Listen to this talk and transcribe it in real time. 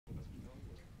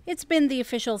It's been the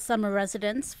official summer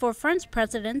residence for French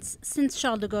presidents since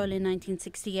Charles de Gaulle in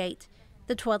 1968.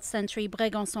 The 12th century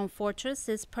Bregançon fortress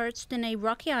is perched in a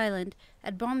rocky island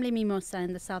at Bormes-les-Mimosas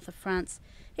in the south of France.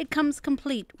 It comes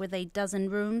complete with a dozen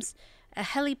rooms, a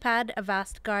helipad, a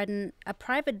vast garden, a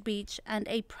private beach, and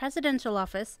a presidential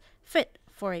office fit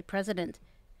for a president.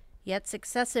 Yet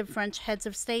successive French heads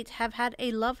of state have had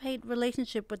a love-hate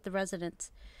relationship with the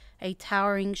residence. A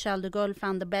towering Charles de Gaulle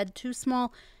found the bed too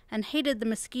small and hated the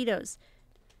mosquitoes.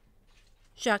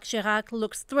 Jacques Chirac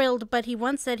looks thrilled, but he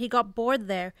once said he got bored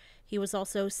there. He was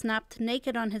also snapped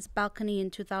naked on his balcony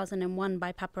in 2001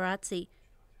 by paparazzi.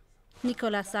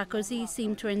 Nicolas Sarkozy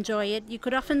seemed to enjoy it. You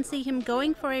could often see him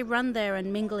going for a run there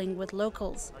and mingling with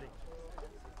locals.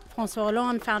 François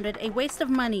Hollande found it a waste of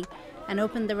money and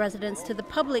opened the residence to the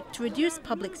public to reduce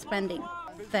public spending.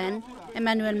 Then,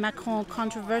 Emmanuel Macron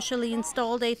controversially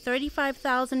installed a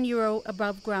 €35,000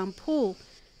 above-ground pool.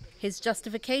 His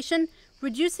justification?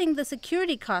 Reducing the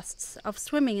security costs of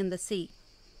swimming in the sea.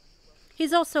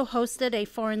 He's also hosted a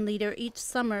foreign leader each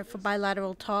summer for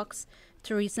bilateral talks.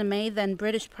 Theresa May, then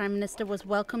British Prime Minister, was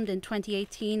welcomed in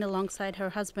 2018 alongside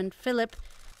her husband Philip.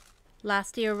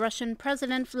 Last year, Russian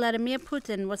President Vladimir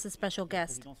Putin was a special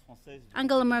guest.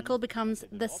 Angela Merkel becomes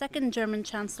the second German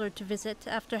chancellor to visit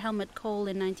after Helmut Kohl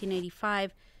in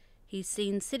 1985. He's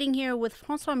seen sitting here with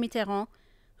François Mitterrand,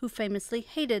 who famously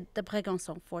hated the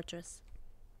Bregancon fortress.